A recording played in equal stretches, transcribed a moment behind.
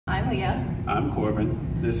I'm Leah. I'm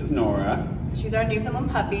Corbin. This is Nora. She's our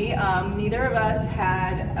Newfoundland puppy. Neither of us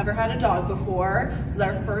had ever had a dog before. This is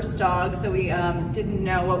our first dog, so we didn't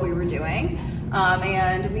know what we were doing.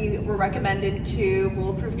 And we were recommended to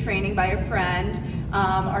Bulletproof Training by a friend.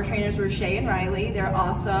 Our trainers were Shay and Riley. They're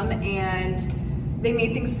awesome, and they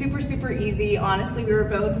made things super, super easy. Honestly, we were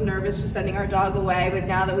both nervous just sending our dog away, but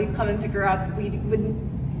now that we've come and picked her up,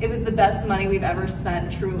 it was the best money we've ever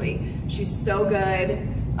spent, truly. She's so good.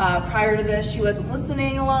 Prior to this, she wasn't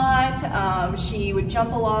listening a lot. She would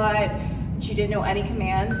jump a lot. She didn't know any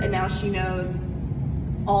commands, and now she knows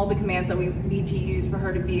all the commands that we need to use for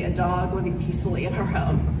her to be a dog living peacefully in her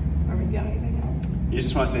home. Or maybe you have anything else? I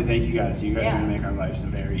just want to say thank you guys. You guys are going to make our lives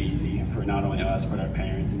very easy for not only us, but our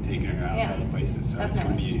parents, and taking her out to other places. So It's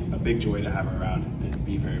going to be a big joy to have her around and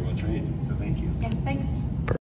be very well trained. So thank you. Yeah, thanks.